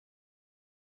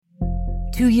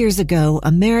2 years ago,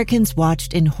 Americans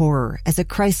watched in horror as a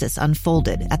crisis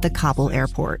unfolded at the Kabul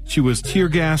airport. She was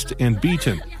tear-gassed and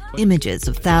beaten. Images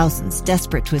of thousands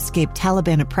desperate to escape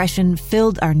Taliban oppression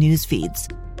filled our news feeds.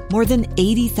 More than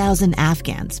 80,000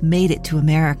 Afghans made it to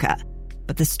America.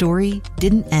 But the story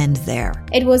didn't end there.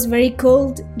 It was very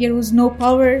cold. There was no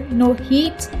power, no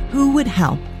heat. Who would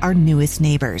help our newest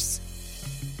neighbors?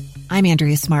 I'm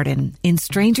Andrea Smartin. In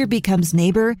Stranger Becomes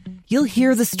Neighbor, you'll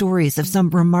hear the stories of some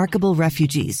remarkable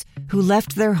refugees who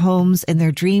left their homes and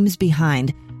their dreams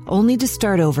behind, only to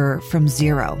start over from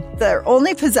zero. Their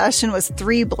only possession was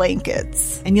 3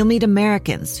 blankets. And you'll meet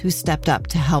Americans who stepped up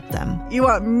to help them. You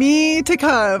want me to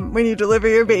come when you deliver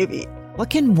your baby. What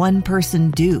can one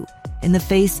person do in the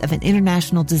face of an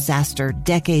international disaster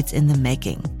decades in the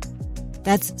making?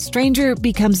 That's Stranger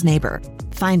Becomes Neighbor.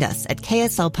 Find us at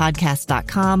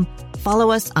kslpodcast.com.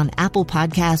 Follow us on Apple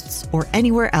Podcasts or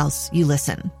anywhere else you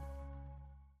listen.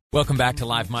 Welcome back to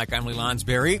Live Mike. I'm Lee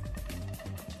Lonsberry.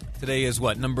 Today is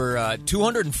number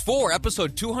 204,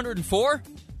 episode 204?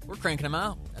 We're cranking them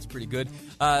out. That's pretty good.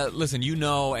 Listen, you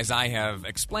know, as I have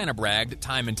explain-a-bragged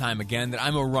time and time again, that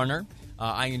I'm a runner.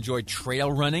 I enjoy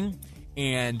trail running.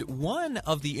 And one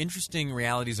of the interesting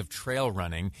realities of trail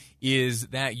running is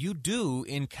that you do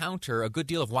encounter a good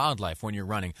deal of wildlife when you're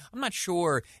running. I'm not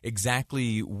sure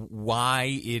exactly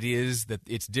why it is that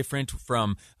it's different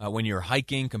from when you're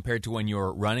hiking compared to when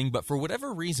you're running, but for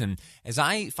whatever reason, as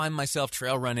I find myself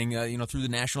trail running, through the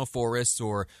national forests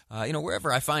or,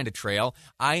 wherever I find a trail,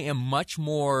 I am much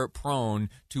more prone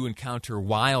to encounter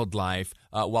wildlife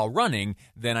while running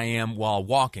than I am while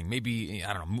walking. Maybe,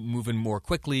 moving more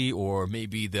quickly, or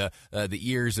maybe the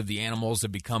ears of the animals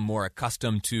have become more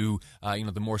accustomed to,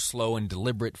 the more slow and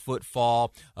deliberate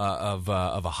footfall of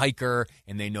a hiker,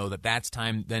 and they know that that's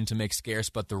time then to make scarce.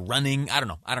 But the running, I don't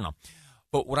know.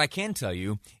 But what I can tell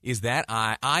you is that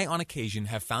I on occasion,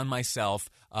 have found myself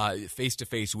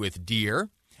face-to-face with deer.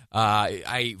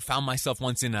 I found myself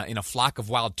once in a flock of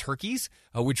wild turkeys,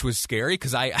 which was scary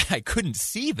because I couldn't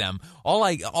see them. All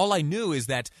I knew is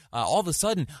that all of a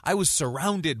sudden I was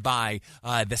surrounded by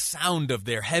the sound of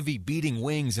their heavy beating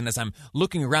wings, and as I'm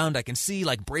looking around, I can see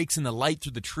like breaks in the light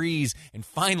through the trees. And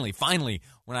finally,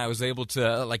 when I was able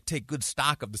to take good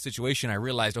stock of the situation, I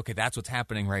realized, okay, that's what's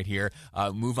happening right here.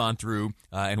 Move on through,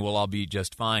 and we'll all be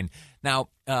just fine. Now,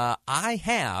 I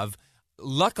have,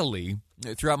 luckily,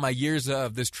 throughout my years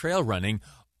of this trail running,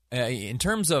 in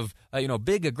terms of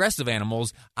big aggressive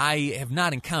animals, I have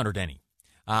not encountered any.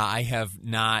 I have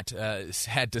not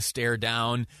had to stare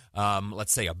down,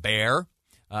 let's say, a bear.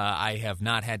 I have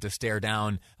not had to stare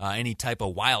down any type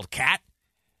of wild cat.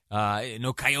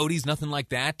 No coyotes, nothing like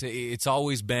that. It's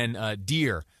always been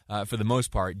deer for the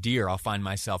most part. Deer, I'll find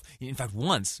myself. In fact,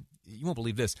 once, you won't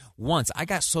believe this, once I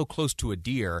got so close to a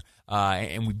deer,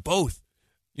 and we both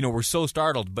we're so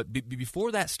startled. But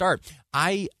before that start,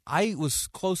 I was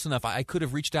close enough. I could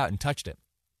have reached out and touched it.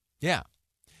 Yeah.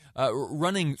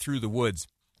 Running through the woods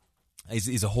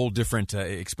is a whole different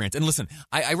experience. And listen,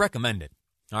 I recommend it.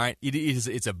 All right.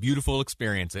 It's a beautiful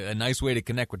experience, a nice way to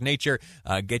connect with nature,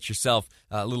 get yourself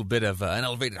a little bit of an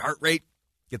elevated heart rate,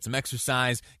 get some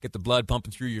exercise, get the blood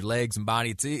pumping through your legs and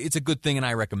body. It's a good thing, and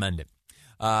I recommend it.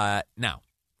 Now,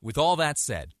 with all that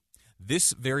said,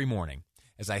 this very morning,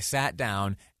 as I sat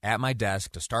down at my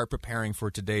desk to start preparing for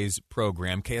today's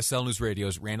program, KSL News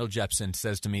Radio's Randall Jepson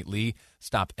says to me, Lee,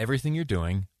 stop everything you're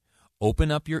doing, open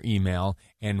up your email,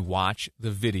 and watch the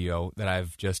video that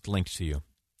I've just linked to you.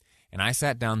 And I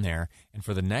sat down there, and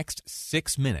for the next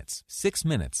 6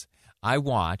 minutes, I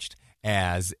watched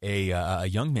as a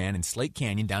young man in Slate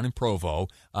Canyon down in Provo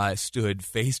stood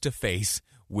face-to-face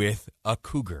with a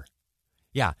cougar.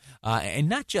 Yeah, and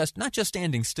not just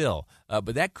standing still,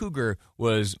 but that cougar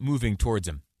was moving towards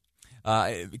him.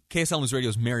 KSL News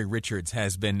Radio's Mary Richards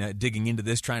has been digging into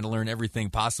this, trying to learn everything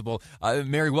possible.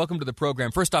 Mary, welcome to the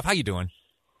program. First off, how you doing?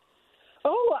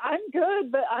 Oh, I'm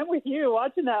good, but I'm with you.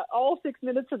 Watching that, all 6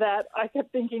 minutes of that, I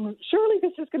kept thinking, surely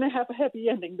this is going to have a happy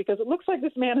ending because it looks like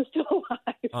this man is still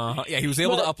alive. Yeah, he was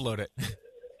able to upload it.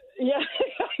 Yeah,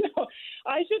 I know.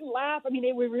 I shouldn't laugh. I mean,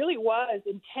 it really was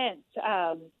intense.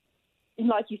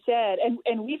 Like you said,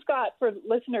 and we've got, for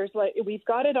listeners, we've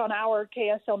got it on our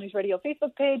KSL News Radio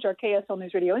Facebook page, our KSL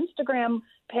News Radio Instagram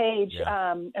page,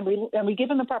 and we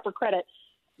give him the proper credit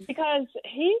because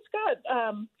he's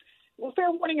got. Well,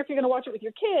 fair warning, if you're going to watch it with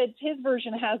your kids, his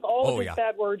version has all of his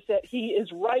bad words that he is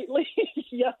rightly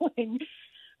yelling.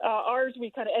 Ours, we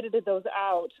kind of edited those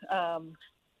out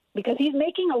because he's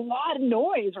making a lot of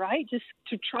noise, right, just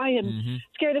to try and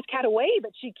scare this cat away,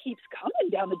 but she keeps coming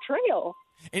down the trail.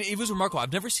 And it was remarkable.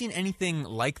 I've never seen anything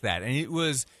like that. And it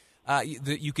was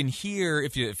you can hear,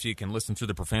 if you can listen through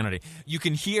the profanity, you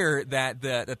can hear that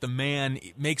the man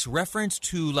makes reference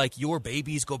to, like, your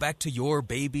babies, go back to your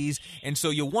babies, and so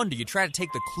you wonder, you try to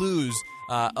take the clues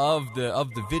of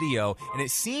the video, and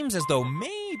it seems as though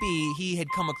maybe he had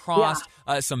come across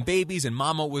some babies, and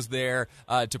Mama was there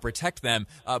to protect them,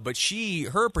 but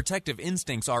her protective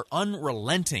instincts are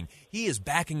unrelenting. He is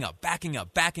backing up,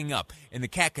 and the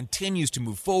cat continues to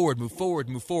move forward,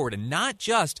 and not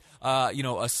just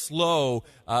a slow,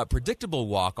 predictable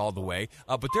walk all the way,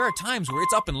 but there are times where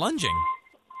it's up and lunging.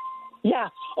 Yeah,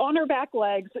 on her back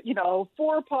legs,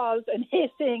 4 paws and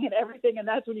hissing and everything, and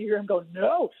that's when you hear him go,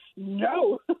 no.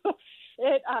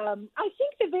 I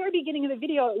think the very beginning of the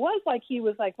video, it was like he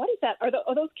was like, what is that? Are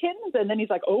those kittens? And then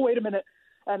he's like, oh, wait a minute.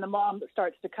 And the mom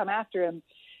starts to come after him.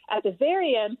 At the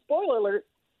very end, spoiler alert,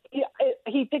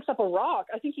 he picks up a rock.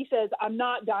 I think he says, I'm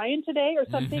not dying today or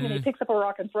something, and he picks up a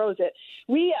rock and throws it.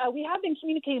 We have been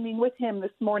communicating with him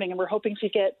this morning, and we're hoping to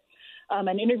get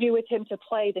an interview with him to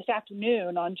play this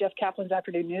afternoon on Jeff Kaplan's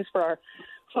Afternoon News for our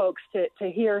folks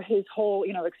to hear his whole,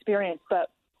 experience. But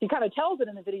he kind of tells it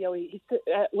in the video.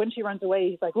 When she runs away,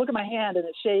 he's like, look at my hand, and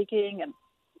it's shaking. And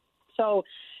so,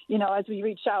 as we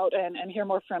reach out and hear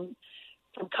more from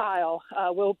Kyle,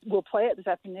 we'll play it this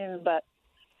afternoon. But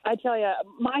I tell you,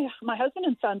 my husband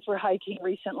and sons were hiking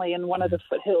recently in one of the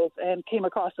foothills and came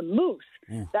across a moose.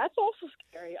 That's also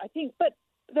scary, I think. But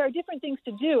there are different things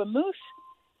to do. A moose,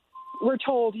 we're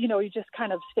told, you just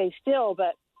kind of stay still.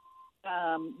 But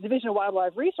Division of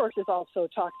Wildlife Resources also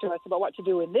talked to us about what to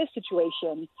do in this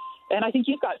situation. And I think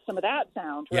you've got some of that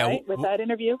sound, right, with that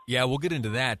interview? Yeah, we'll get into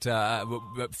that.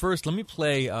 But first, let me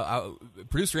play.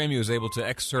 Producer Amy was able to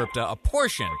excerpt a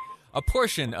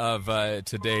portion of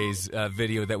today's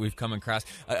video that we've come across.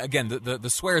 Again, the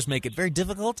swears make it very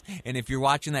difficult, and if you're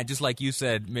watching that, just like you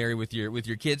said, Mary, with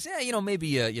your kids, maybe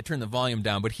you turn the volume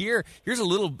down. But here's a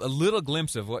little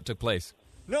glimpse of what took place.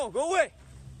 No, go away.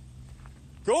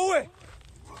 Go away.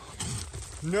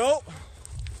 No.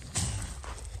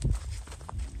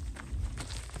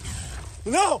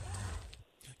 No.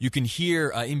 You can hear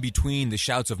in between the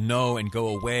shouts of no and go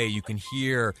away, you can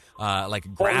hear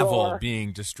like gravel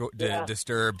being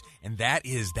disturbed. And that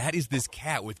is this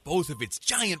cat with both of its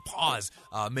giant paws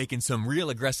making some real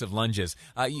aggressive lunges.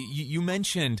 You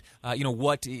mentioned,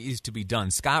 what is to be done.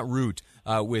 Scott Root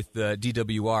with the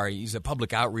DWR, he's a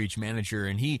public outreach manager,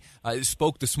 and he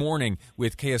spoke this morning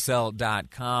with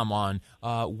KSL.com on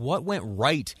what went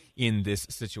right in this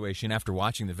situation after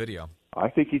watching the video. I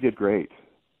think he did great.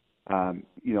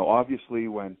 Obviously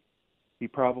when he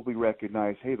probably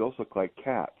recognized, hey, those look like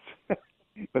cats,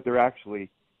 but they're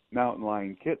actually mountain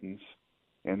lion kittens.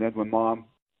 And then when Mom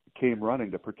came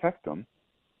running to protect them,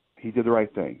 he did the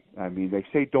right thing. I mean, they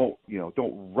say don't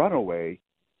run away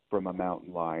from a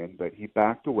mountain lion, but he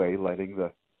backed away, letting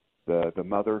the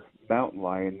mother mountain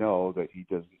lion know that he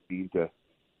doesn't need to,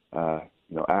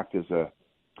 act as a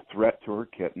threat to her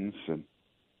kittens,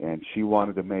 and she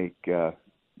wanted to make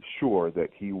sure that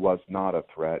he was not a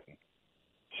threat.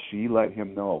 She let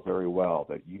him know very well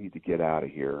that you need to get out of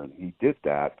here, and he did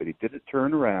that, but he didn't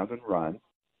turn around and run,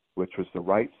 which was the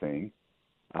right thing.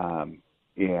 And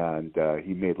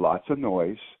he made lots of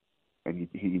noise, and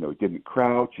he didn't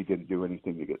crouch, he didn't do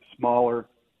anything to get smaller.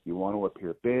 You want to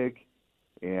appear big,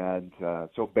 and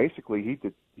so basically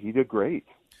he did great.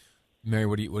 Mary,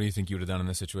 what do you think you would have done in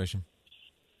this situation?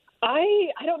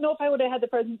 I don't know if I would have had the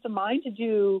presence of mind to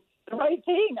do the right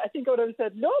thing. I think I would have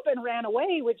said nope and ran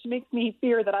away, which makes me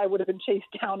fear that I would have been chased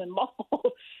down and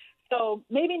mauled. So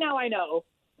maybe now I know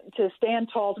to stand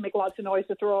tall, to make lots of noise,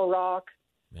 to throw a rock,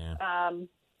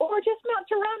 or just not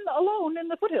to run alone in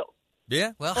the foothills.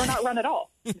 Yeah, well, or not run at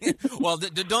all. Well,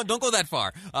 don't go that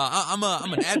far. I'm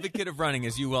an advocate of running,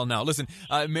 as you well know. Listen,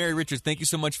 Mary Richards, thank you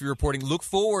so much for your reporting. Look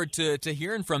forward to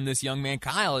hearing from this young man,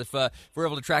 Kyle. If we're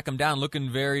able to track him down, looking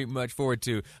very much forward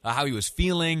to how he was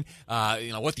feeling,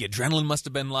 what the adrenaline must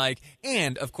have been like,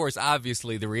 and of course,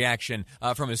 obviously, the reaction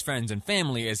from his friends and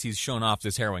family as he's shown off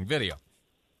this harrowing video.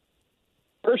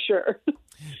 For sure.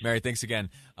 Mary, thanks again.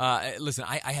 Listen,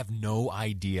 I have no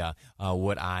idea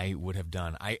what I would have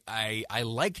done. I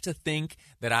like to think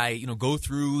that I go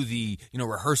through the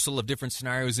rehearsal of different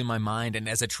scenarios in my mind, and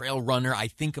as a trail runner, I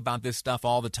think about this stuff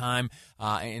all the time.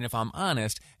 And if I'm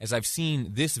honest, as I've seen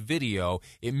this video,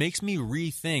 it makes me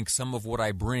rethink some of what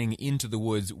I bring into the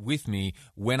woods with me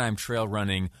when I'm trail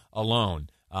running alone.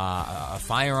 A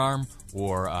firearm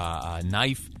or a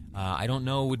knife I don't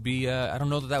know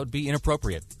that would be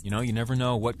inappropriate. You know, you never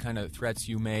know what kind of threats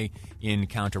you may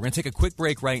encounter. We're going to take a quick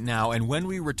break right now, and when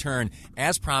we return,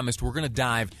 as promised, we're going to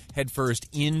dive headfirst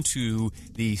into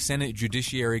the Senate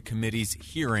Judiciary Committee's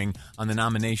hearing on the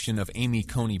nomination of Amy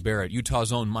Coney Barrett.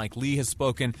 Utah's own Mike Lee has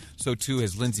spoken, so too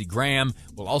has Lindsey Graham.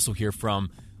 We'll also hear from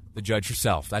the judge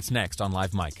herself. That's next on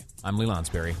Live Mike. I'm Lee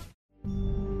Lonsberry.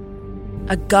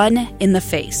 A gun in the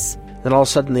face. Then all of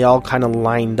a sudden they all kind of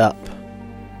lined up.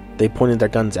 They pointed their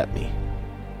guns at me.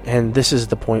 And this is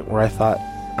the point where I thought,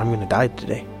 I'm going to die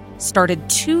today. Started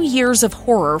 2 years of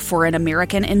horror for an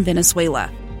American in Venezuela.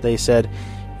 They said,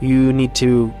 you need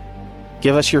to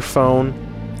give us your phone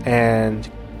and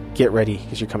get ready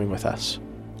because you're coming with us.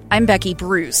 I'm Becky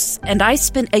Bruce, and I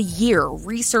spent a year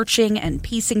researching and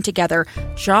piecing together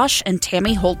Josh and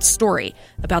Tammy Holt's story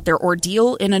about their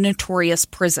ordeal in a notorious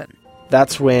prison.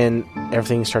 That's when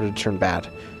everything started to turn bad.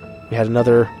 We had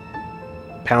another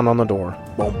pound on the door.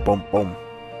 Boom, boom, boom.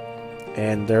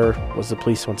 And there was the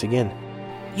police once again.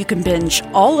 You can binge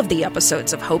all of the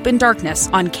episodes of Hope and Darkness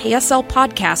on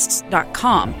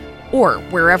KSLPodcasts.com or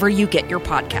wherever you get your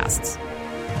podcasts.